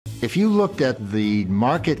If you looked at the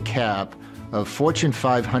market cap of Fortune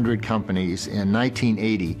 500 companies in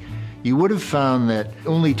 1980, you would have found that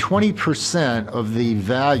only 20% of the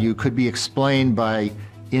value could be explained by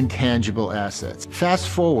intangible assets. Fast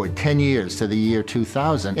forward 10 years to the year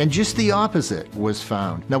 2000, and just the opposite was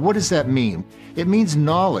found. Now, what does that mean? It means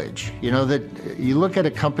knowledge. You know, that you look at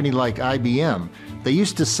a company like IBM, they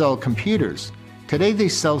used to sell computers. Today they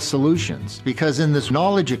sell solutions, because in this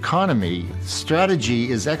knowledge economy,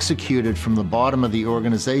 strategy is executed from the bottom of the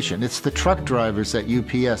organization. It's the truck drivers at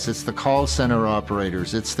UPS, it's the call center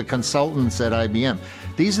operators, it's the consultants at IBM.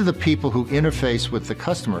 These are the people who interface with the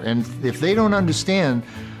customer, and if they don't understand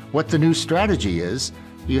what the new strategy is,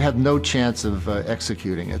 you have no chance of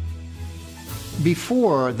executing it.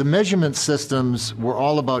 Before, the measurement systems were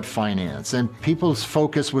all about finance, and people's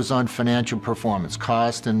focus was on financial performance,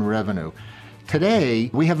 cost and revenue. Today,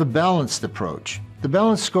 we have a balanced approach. The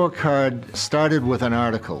Balanced Scorecard started with an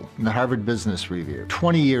article in the Harvard Business Review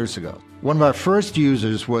 20 years ago. One of our first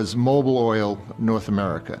users was Mobil Oil North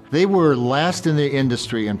America. They were last in their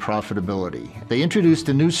industry in profitability. They introduced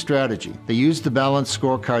a new strategy. They used the Balanced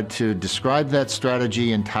Scorecard to describe that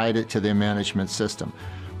strategy and tied it to their management system.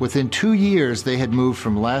 Within 2 years, they had moved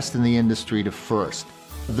from last in the industry to first.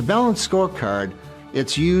 The Balanced Scorecard,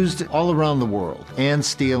 it's used all around the world. And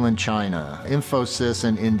Steel in China, Infosys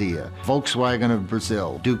in India, Volkswagen of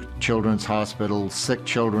Brazil, Duke Children's Hospital, Sick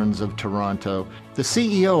Children's of Toronto. The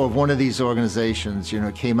CEO of one of these organizations,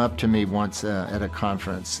 came up to me once at a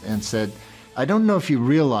conference and said, "I don't know if you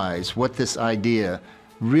realize what this idea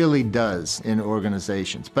really does in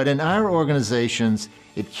organizations, but in our organizations,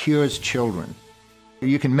 it cures children."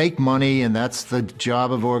 You can make money, and that's the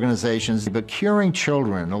job of organizations, but curing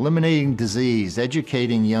children, eliminating disease,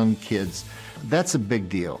 educating young kids, that's a big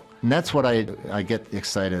deal. And that's what I get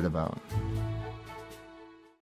excited about.